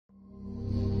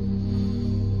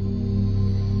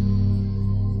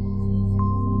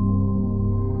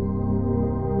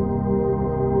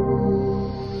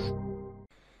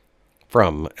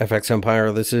From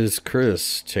FXEmpire, this is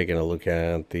Chris taking a look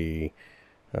at the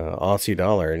Aussie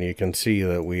dollar, and you can see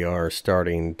that we are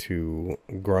starting to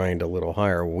grind a little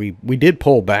higher. We did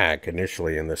pull back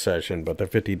initially in the session, but the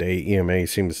 50-day EMA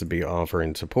seems to be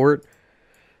offering support,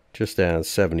 just as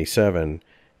 77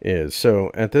 is.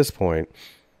 So at this point,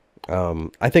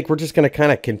 I think we're just going to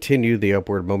kind of continue the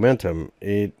upward momentum.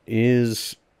 It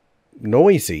is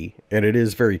noisy and it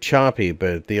is very choppy,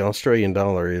 but the Australian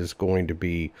dollar is going to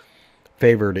be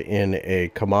favored in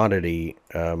a commodity,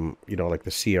 like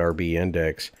the CRB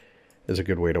index is a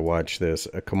good way to watch this,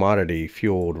 a commodity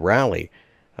fueled rally.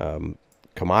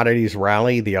 Commodities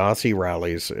rally, the Aussie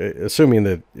rallies, assuming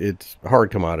that it's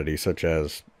hard commodities such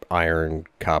as iron,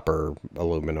 copper,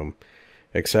 aluminum,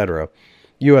 etc.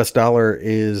 US dollar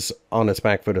is on its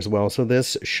back foot as well, so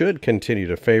this should continue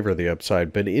to favor the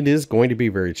upside, but it is going to be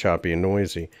very choppy and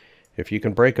noisy. If you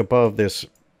can break above this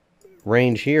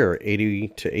range here, 80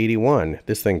 to 81,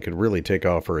 this thing could really take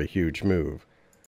off for a huge move.